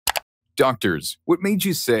Doctors, what made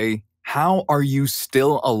you say, "How are you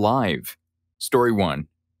still alive?" Story 1.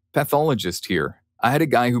 Pathologist here. I had a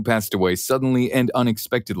guy who passed away suddenly and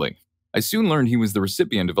unexpectedly. I soon learned he was the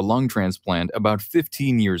recipient of a lung transplant about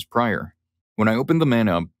 15 years prior. When I opened the man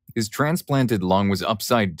up, his transplanted lung was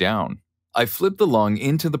upside down. I flipped the lung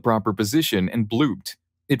into the proper position and blooped.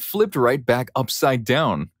 It flipped right back upside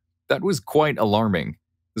down. That was quite alarming.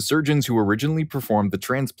 The surgeons who originally performed the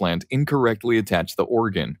transplant incorrectly attached the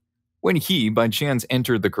organ. When he, by chance,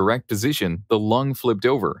 entered the correct position, the lung flipped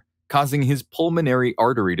over, causing his pulmonary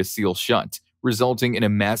artery to seal shut, resulting in a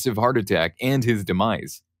massive heart attack and his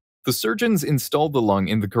demise. The surgeons installed the lung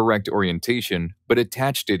in the correct orientation, but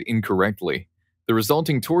attached it incorrectly. The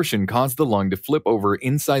resulting torsion caused the lung to flip over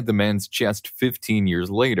inside the man's chest 15 years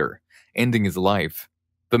later, ending his life.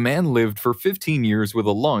 The man lived for 15 years with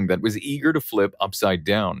a lung that was eager to flip upside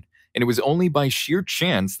down, and it was only by sheer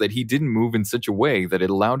chance that he didn't move in such a way that it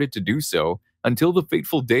allowed it to do so until the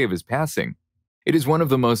fateful day of his passing. It is one of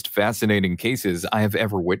the most fascinating cases I have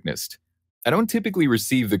ever witnessed. I don't typically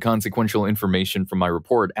receive the consequential information from my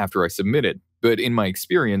report after I submit it, but in my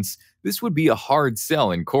experience, this would be a hard sell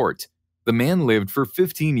in court. The man lived for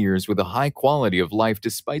 15 years with a high quality of life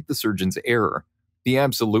despite the surgeon's error. He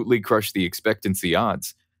absolutely crushed the expectancy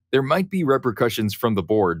odds. There might be repercussions from the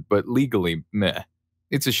board, but legally, meh.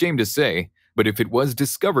 It's a shame to say, but if it was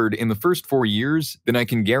discovered in the first 4 years, then I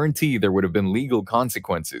can guarantee there would have been legal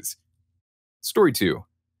consequences. Story 2.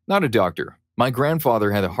 Not a doctor. My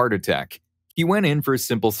grandfather had a heart attack. He went in for a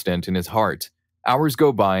simple stent in his heart. Hours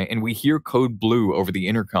go by and we hear code blue over the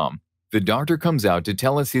intercom. The doctor comes out to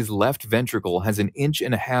tell us his left ventricle has an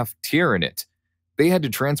 1.5-inch tear in it. They had to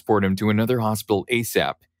transport him to another hospital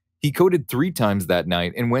ASAP. He coded 3 times that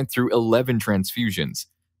night and went through 11 transfusions.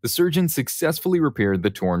 The surgeon successfully repaired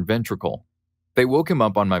the torn ventricle. They woke him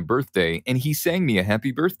up on my birthday and he sang me a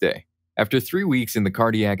happy birthday. After 3 weeks in the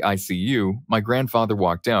cardiac ICU, my grandfather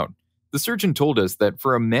walked out. The surgeon told us that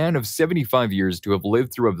for a man of 75 years to have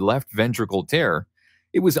lived through a left ventricle tear,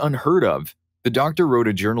 it was unheard of. The doctor wrote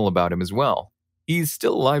a journal about him as well. He's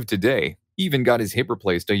still alive today. He even got his hip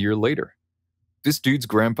replaced a year later. This dude's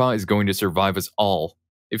grandpa is going to survive us all.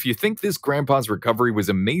 If you think this grandpa's recovery was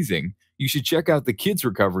amazing, you should check out the kid's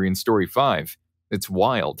recovery in Story 5. It's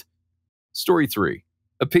wild. Story 3.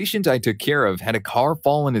 A patient I took care of had a car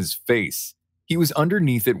fall on his face. He was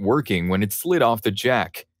underneath it working when it slid off the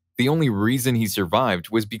jack. The only reason he survived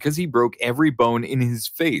was because he broke every bone in his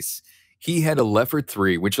face. He had a Leffert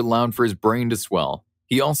 3, which allowed for his brain to swell.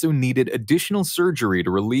 He also needed additional surgery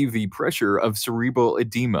to relieve the pressure of cerebral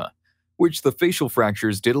edema, which the facial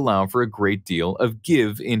fractures did allow for a great deal of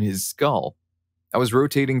give in his skull. I was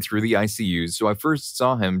rotating through the ICUs, so I first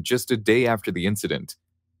saw him just a day after the incident.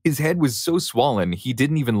 His head was so swollen he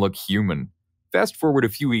didn't even look human. Fast forward a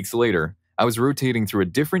few weeks later, I was rotating through a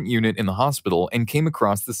different unit in the hospital and came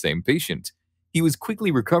across the same patient. He was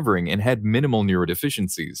quickly recovering and had minimal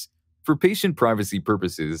neurodeficiencies. For patient privacy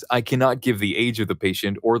purposes, I cannot give the age of the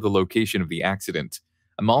patient or the location of the accident.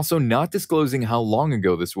 I'm also not disclosing how long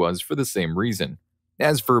ago this was for the same reason.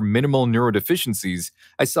 As for minimal neurodeficiencies,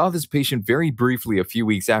 I saw this patient very briefly a few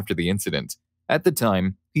weeks after the incident. At the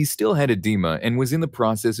time, he still had edema and was in the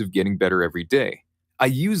process of getting better every day. I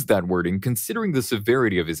used that wording considering the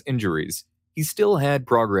severity of his injuries. He still had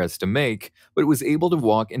progress to make, but was able to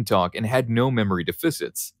walk and talk and had no memory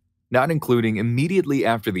deficits, not including immediately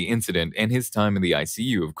after the incident and his time in the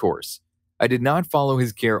ICU, of course. I did not follow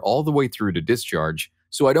his care all the way through to discharge,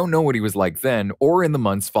 so I don't know what he was like then or in the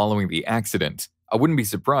months following the accident. I wouldn't be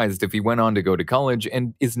surprised if he went on to go to college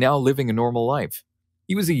and is now living a normal life.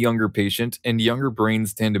 He was a younger patient, and younger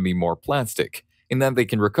brains tend to be more plastic, in that they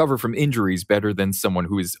can recover from injuries better than someone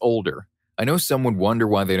who is older. I know some would wonder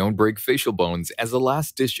why they don't break facial bones as a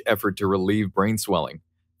last-ditch effort to relieve brain swelling.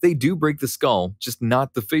 They do break the skull, just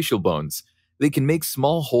not the facial bones. They can make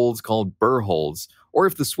small holes called burr holes, or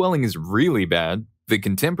if the swelling is really bad, they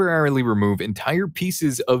can temporarily remove entire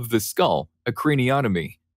pieces of the skull, a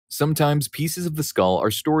craniotomy. Sometimes pieces of the skull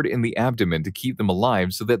are stored in the abdomen to keep them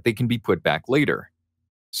alive so that they can be put back later.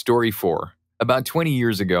 Story 4. About 20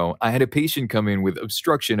 years ago, I had a patient come in with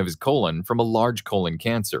obstruction of his colon from a large colon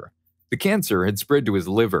cancer. The cancer had spread to his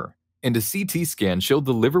liver, and a CT scan showed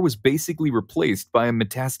the liver was basically replaced by a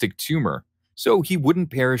metastatic tumor, so he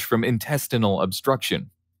wouldn't perish from intestinal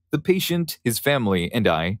obstruction. The patient, his family, and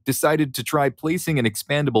I decided to try placing an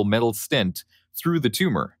expandable metal stent through the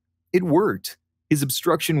tumor. It worked. His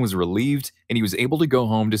obstruction was relieved, and he was able to go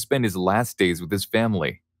home to spend his last days with his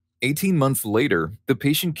family. 18 months later, the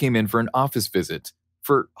patient came in for an office visit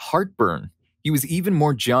for heartburn. He was even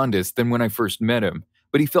more jaundiced than when I first met him,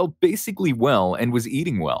 but he felt basically well and was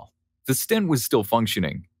eating well. The stent was still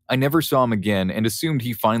functioning. I never saw him again and assumed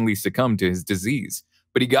he finally succumbed to his disease,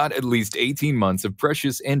 but he got at least 18 months of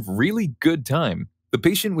precious and really good time. The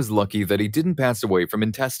patient was lucky that he didn't pass away from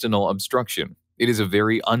intestinal obstruction. It is a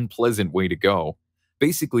very unpleasant way to go.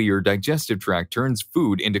 Basically, your digestive tract turns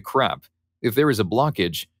food into crap. If there is a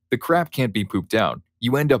blockage, the crap can't be pooped out.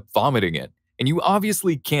 You end up vomiting it. And you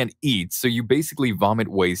obviously can't eat, so you basically vomit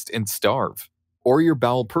waste and starve. Or your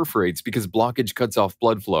bowel perforates because blockage cuts off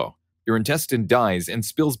blood flow. Your intestine dies and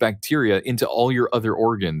spills bacteria into all your other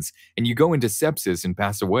organs, and you go into sepsis and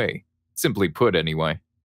pass away. Simply put, anyway.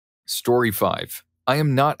 Story 5. I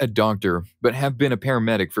am not a doctor, but have been a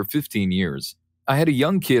paramedic for 15 years. I had a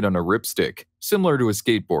young kid on a ripstick, similar to a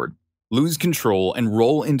skateboard, lose control and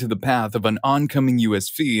roll into the path of an oncoming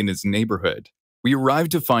USV in his neighborhood. We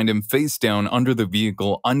arrived to find him face down under the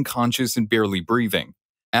vehicle, unconscious and barely breathing.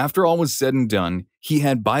 After all was said and done, he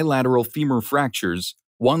had bilateral femur fractures,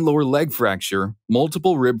 one lower leg fracture,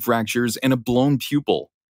 multiple rib fractures, and a blown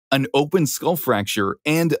pupil, an open skull fracture,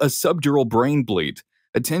 and a subdural brain bleed.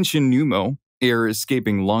 Attention pneumo, air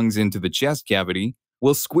escaping lungs into the chest cavity,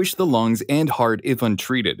 will squish the lungs and heart if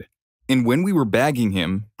untreated. And when we were bagging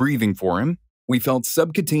him, breathing for him, we felt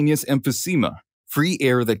subcutaneous emphysema, free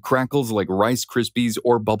air that crackles like Rice Krispies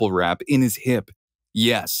or bubble wrap in his hip.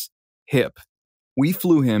 Yes, hip. We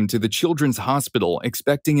flew him to the Children's Hospital,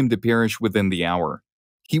 expecting him to perish within the hour.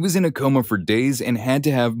 He was in a coma for days and had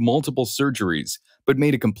to have multiple surgeries, but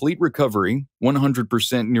made a complete recovery, 100%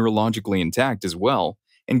 neurologically intact as well,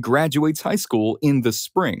 and graduates high school in the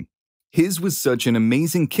spring. His was such an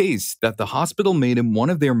amazing case that the hospital made him one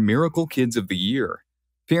of their Miracle Kids of the Year.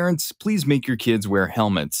 Parents, please make your kids wear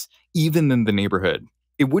helmets, even in the neighborhood.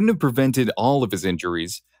 It wouldn't have prevented all of his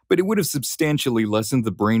injuries, but it would have substantially lessened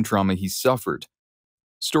the brain trauma he suffered.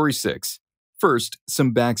 Story 6. First,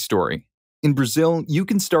 some backstory. In Brazil, you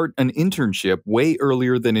can start an internship way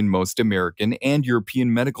earlier than in most American and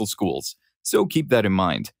European medical schools, so keep that in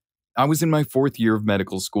mind. I was in my 4th year of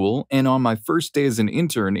medical school and on my first day as an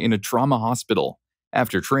intern in a trauma hospital.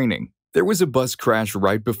 After training, there was a bus crash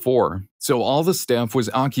right before, so all the staff was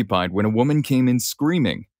occupied when a woman came in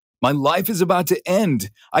screaming, "My life is about to end!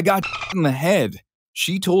 I got in the head!"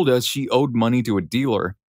 She told us she owed money to a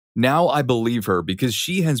dealer. Now I believe her because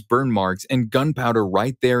she has burn marks and gunpowder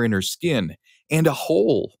right there in her skin, and a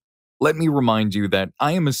hole. Let me remind you that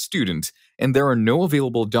I am a student and there are no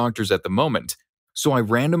available doctors at the moment, so I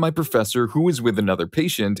ran to my professor who was with another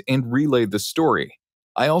patient and relayed the story.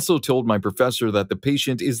 I also told my professor that the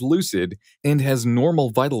patient is lucid and has normal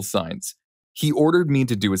vital signs. He ordered me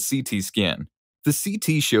to do a CT scan. The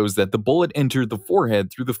CT shows that the bullet entered the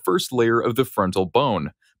forehead through the first layer of the frontal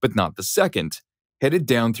bone, but not the second, headed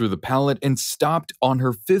down through the palate and stopped on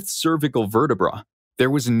her 5th cervical vertebra.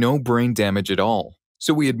 There was no brain damage at all,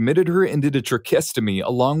 so we admitted her and did a tracheostomy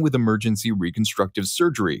along with emergency reconstructive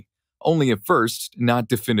surgery, only a first, not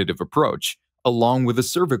definitive approach, along with a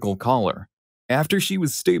cervical collar. After she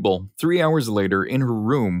was stable, 3 hours later in her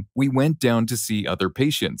room, we went down to see other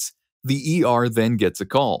patients. The ER then gets a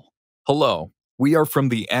call. "Hello, we are from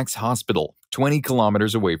the X hospital, 20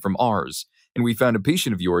 kilometers away from ours, and we found a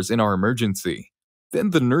patient of yours in our emergency."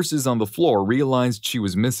 Then the nurses on the floor realized she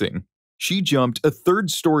was missing. She jumped a 3rd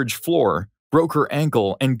storage floor, broke her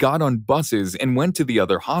ankle, and got on buses and went to the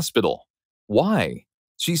other hospital. Why?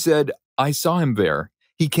 She said, "I saw him there.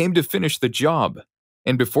 He came to finish the job."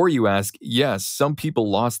 And before you ask, yes, some people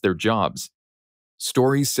lost their jobs.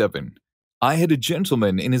 Story 7. I had a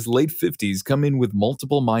gentleman in his late 50s come in with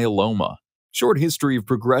multiple myeloma. Short history of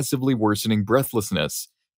progressively worsening breathlessness.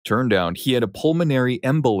 Turned out he had a pulmonary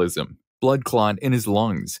embolism, blood clot in his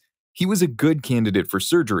lungs. He was a good candidate for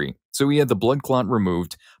surgery, so he had the blood clot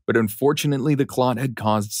removed, but unfortunately the clot had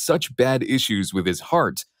caused such bad issues with his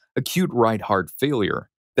heart, acute right heart failure,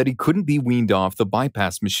 that he couldn't be weaned off the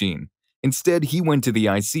bypass machine. Instead, he went to the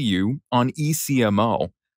ICU on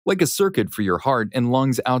ECMO, like a circuit for your heart and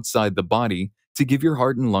lungs outside the body to give your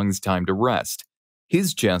heart and lungs time to rest.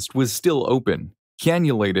 His chest was still open,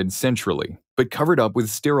 cannulated centrally, but covered up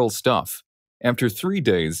with sterile stuff. After 3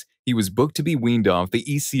 days, he was booked to be weaned off the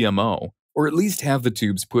ECMO, or at least have the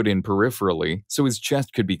tubes put in peripherally so his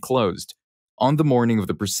chest could be closed. On the morning of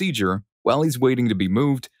the procedure, while he's waiting to be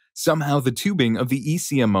moved, somehow the tubing of the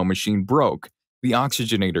ECMO machine broke, the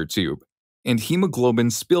oxygenator tube, and hemoglobin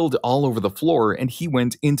spilled all over the floor and he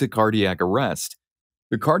went into cardiac arrest.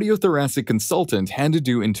 The cardiothoracic consultant had to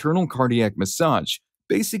do internal cardiac massage,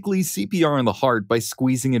 basically CPR on the heart by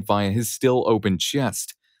squeezing it via his still open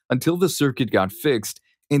chest, until the circuit got fixed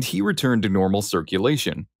and he returned to normal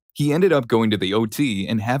circulation. He ended up going to the OT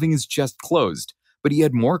and having his chest closed, but he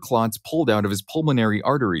had more clots pulled out of his pulmonary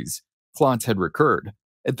arteries, Clots had recurred.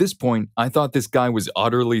 At this point, I thought this guy was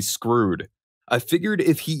utterly screwed. I figured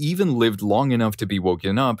if he even lived long enough to be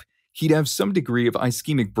woken up, he'd have some degree of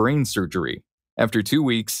ischemic brain surgery. After 2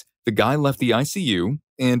 weeks, the guy left the ICU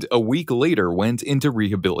and a week later went into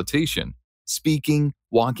rehabilitation, speaking,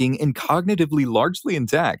 walking, and cognitively largely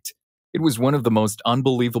intact. It was one of the most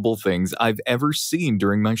unbelievable things I've ever seen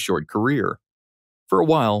during my short career. For a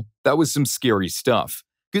while, that was some scary stuff.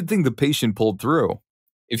 Good thing the patient pulled through.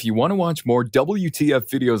 If you want to watch more WTF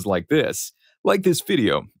videos like this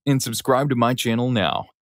video and subscribe to my channel now.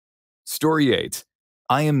 Story 8.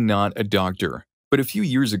 I am not a doctor, but a few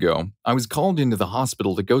years ago, I was called into the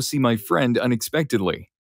hospital to go see my friend unexpectedly.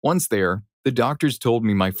 Once there, the doctors told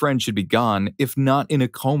me my friend should be gone, if not in a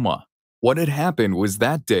coma. What had happened was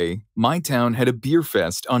that day, my town had a beer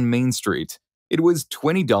fest on Main Street. It was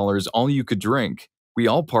 $20 all you could drink. We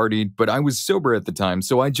all partied, but I was sober at the time,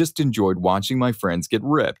 so I just enjoyed watching my friends get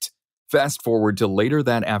ripped. Fast forward to later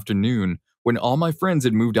that afternoon, when all my friends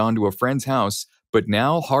had moved on to a friend's house, but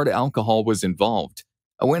now hard alcohol was involved.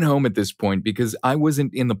 I went home at this point because I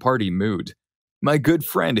wasn't in the party mood. My good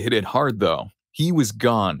friend hit it hard though. He was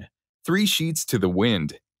gone. 3 sheets to the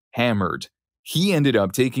wind. Hammered. He ended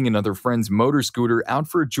up taking another friend's motor scooter out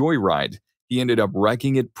for a joyride. He ended up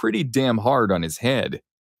wrecking it pretty damn hard on his head.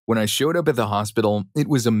 When I showed up at the hospital, it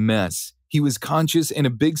was a mess. He was conscious and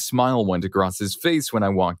a big smile went across his face when I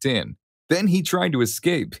walked in. Then he tried to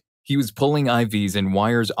escape. He was pulling IVs and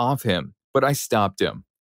wires off him, but I stopped him.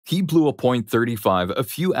 He blew a .35 a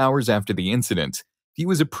few hours after the incident. He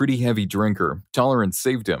was a pretty heavy drinker. Tolerance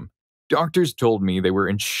saved him. Doctors told me they were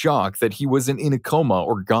in shock that he wasn't in a coma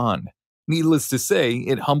or gone. Needless to say,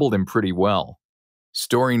 it humbled him pretty well.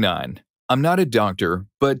 Story 9. I'm not a doctor,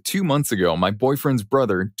 but 2 months ago, my boyfriend's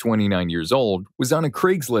brother, 29 years old, was on a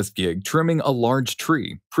Craigslist gig trimming a large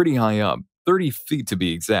tree, pretty high up, 30 feet to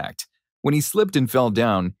be exact. When he slipped and fell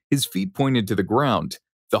down, his feet pointed to the ground.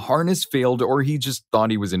 The harness failed or he just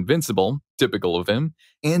thought he was invincible, typical of him,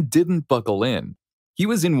 and didn't buckle in. He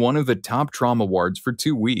was in one of the top trauma wards for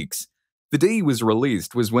 2 weeks. The day he was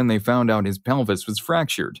released was when they found out his pelvis was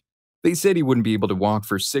fractured. They said he wouldn't be able to walk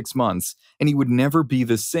for 6 months, and he would never be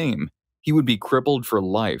the same. He would be crippled for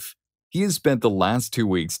life. He has spent the last 2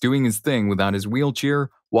 weeks doing his thing without his wheelchair,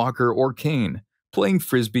 walker, or cane, playing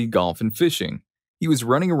frisbee, golf, and fishing. He was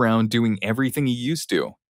running around doing everything he used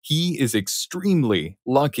to. He is extremely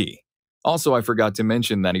lucky. Also, I forgot to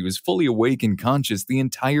mention that he was fully awake and conscious the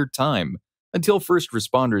entire time, until first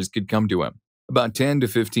responders could come to him. About 10 to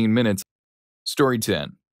 15 minutes. Story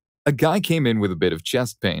 10. A guy came in with a bit of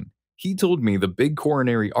chest pain. He told me the big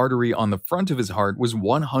coronary artery on the front of his heart was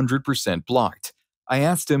 100% blocked. I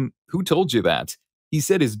asked him, "Who told you that?" He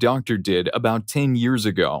said his doctor did about 10 years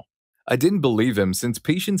ago. I didn't believe him since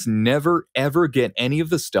patients never ever get any of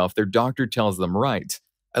the stuff their doctor tells them right.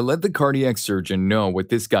 I let the cardiac surgeon know what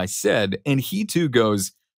this guy said, and he too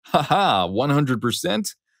goes, "Haha,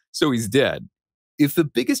 100%? So he's dead." If the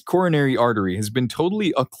biggest coronary artery has been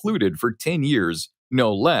totally occluded for 10 years,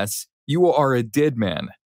 no less, you are a dead man.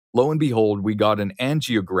 Lo and behold, we got an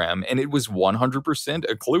angiogram and it was 100%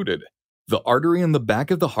 occluded. The artery in the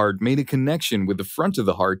back of the heart made a connection with the front of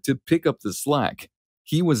the heart to pick up the slack.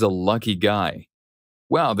 He was a lucky guy.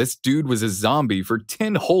 Wow, this dude was a zombie for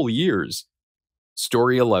 10 whole years.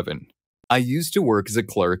 Story 11. I used to work as a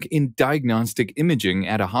clerk in diagnostic imaging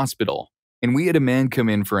at a hospital, and we had a man come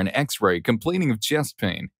in for an x-ray complaining of chest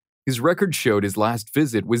pain. His record showed his last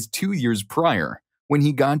visit was 2 years prior, when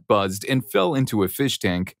he got buzzed and fell into a fish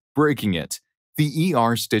tank, breaking it. The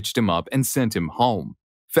ER stitched him up and sent him home.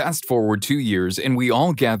 Fast forward 2 years and we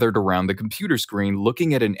all gathered around the computer screen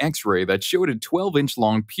looking at an x-ray that showed a 12-inch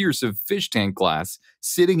long pierce of fish tank glass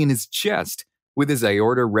sitting in his chest, with his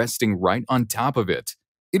aorta resting right on top of it.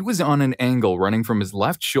 It was on an angle running from his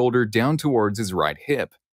left shoulder down towards his right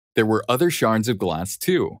hip. There were other shards of glass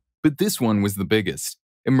too, but this one was the biggest.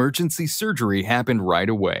 Emergency surgery happened right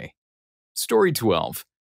away. Story 12.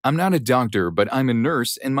 I'm not a doctor, but I'm a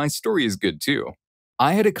nurse and my story is good too.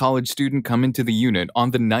 I had a college student come into the unit on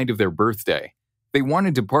the night of their birthday. They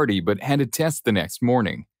wanted to party but had a test the next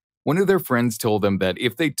morning. One of their friends told them that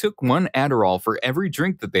if they took 1 Adderall for every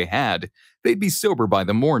drink that they had, they'd be sober by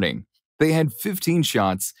the morning. They had 15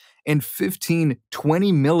 shots and 15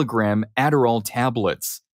 20-milligram Adderall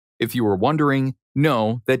tablets. If you were wondering,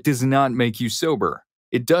 no, that does not make you sober.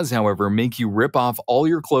 It does, however, make you rip off all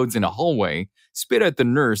your clothes in a hallway, spit at the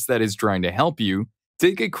nurse that is trying to help you,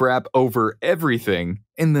 take a crap over everything,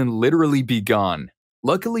 and then literally be gone.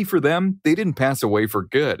 Luckily for them, they didn't pass away for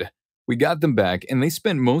good. We got them back and they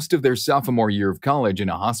spent most of their sophomore year of college in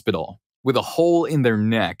a hospital, with a hole in their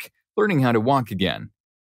neck, learning how to walk again.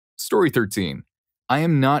 Story 13. I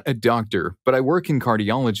am not a doctor, but I work in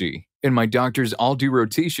cardiology, and my doctors all do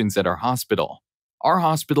rotations at our hospital. Our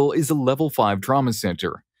hospital is a level 5 trauma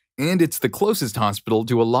center, and it's the closest hospital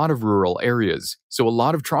to a lot of rural areas, so a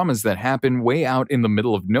lot of traumas that happen way out in the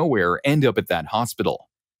middle of nowhere end up at that hospital.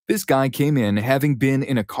 This guy came in having been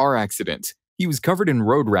in a car accident. He was covered in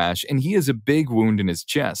road rash and he has a big wound in his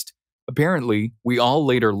chest. Apparently, we all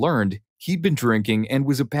later learned he'd been drinking and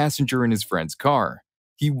was a passenger in his friend's car.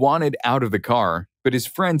 He wanted out of the car, but his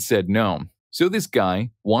friend said no. So this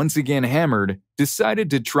guy, once again hammered,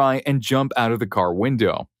 decided to try and jump out of the car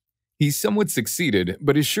window. He somewhat succeeded,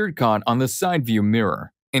 but his shirt caught on the side view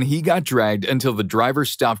mirror, and he got dragged until the driver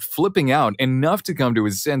stopped flipping out enough to come to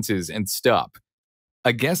his senses and stop.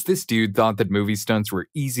 I guess this dude thought that movie stunts were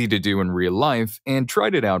easy to do in real life and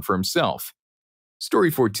tried it out for himself.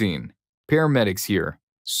 Story 14. Paramedics here.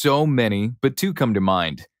 So many, but two come to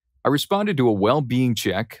mind. I responded to a well-being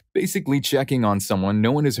check, basically checking on someone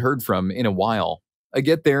no one has heard from in a while. I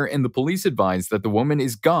get there and the police advise that the woman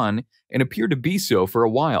is gone and appear to be so for a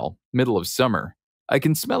while, middle of summer. I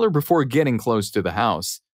can smell her before getting close to the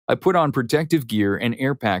house. I put on protective gear and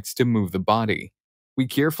air packs to move the body. We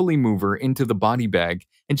carefully move her into the body bag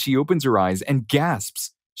and she opens her eyes and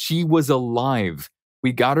gasps. She was alive.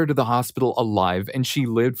 We got her to the hospital alive and she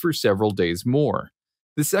lived for several days more.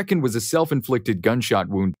 The second was a self-inflicted gunshot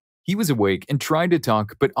wound. He was awake and tried to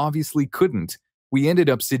talk but obviously couldn't. We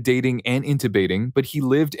ended up sedating and intubating, but he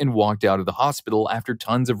lived and walked out of the hospital after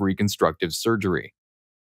tons of reconstructive surgery.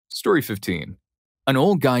 Story 15. An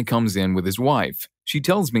old guy comes in with his wife. She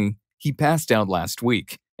tells me he passed out last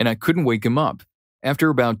week, and I couldn't wake him up. After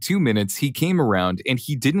about 2 minutes, he came around and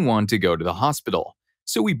he didn't want to go to the hospital,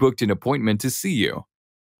 so we booked an appointment to see you.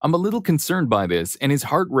 I'm a little concerned by this, and his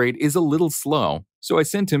heart rate is a little slow, so I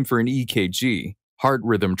sent him for an EKG. Heart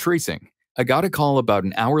rhythm tracing. I got a call about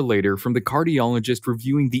an hour later from the cardiologist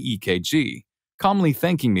reviewing the EKG, calmly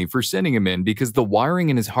thanking me for sending him in because the wiring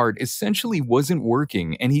in his heart essentially wasn't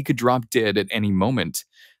working and he could drop dead at any moment.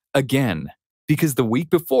 Again, because the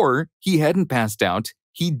week before, he hadn't passed out,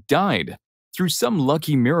 he died. Through some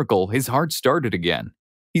lucky miracle, his heart started again.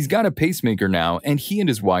 He's got a pacemaker now and he and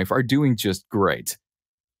his wife are doing just great.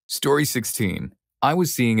 Story 16. I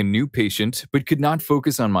was seeing a new patient but could not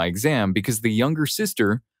focus on my exam because the younger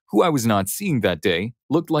sister, who I was not seeing that day,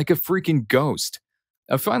 looked like a freaking ghost.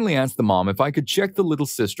 I finally asked the mom if I could check the little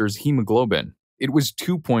sister's hemoglobin. It was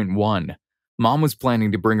 2.1. Mom was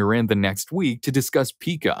planning to bring her in the next week to discuss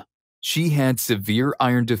pica. She had severe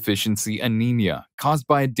iron deficiency anemia caused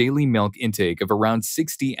by a daily milk intake of around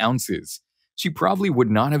 60 ounces. She probably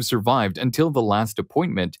would not have survived until the last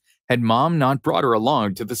appointment had mom not brought her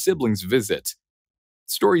along to the siblings' visit.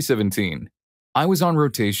 Story 17. I was on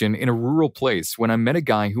rotation in a rural place when I met a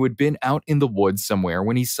guy who had been out in the woods somewhere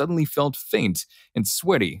when he suddenly felt faint and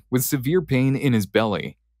sweaty with severe pain in his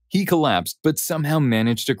belly. He collapsed but somehow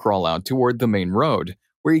managed to crawl out toward the main road,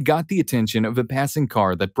 where he got the attention of a passing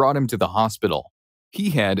car that brought him to the hospital. He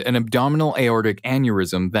had an abdominal aortic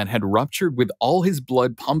aneurysm that had ruptured with all his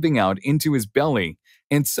blood pumping out into his belly,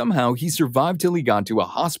 and somehow he survived till he got to a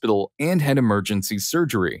hospital and had emergency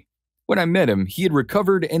surgery. When I met him, he had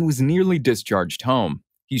recovered and was nearly discharged home.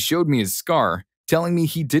 He showed me his scar, telling me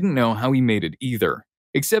he didn't know how he made it either,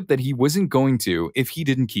 except that he wasn't going to if he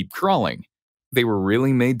didn't keep crawling. They were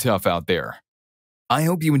really made tough out there. I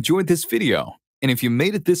hope you enjoyed this video, and if you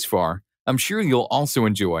made it this far, I'm sure you'll also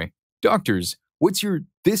enjoy Doctors, what's your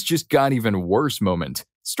 "this just got even worse" moment?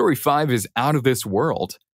 Story 5 is out of this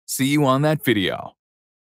world. See you on that video.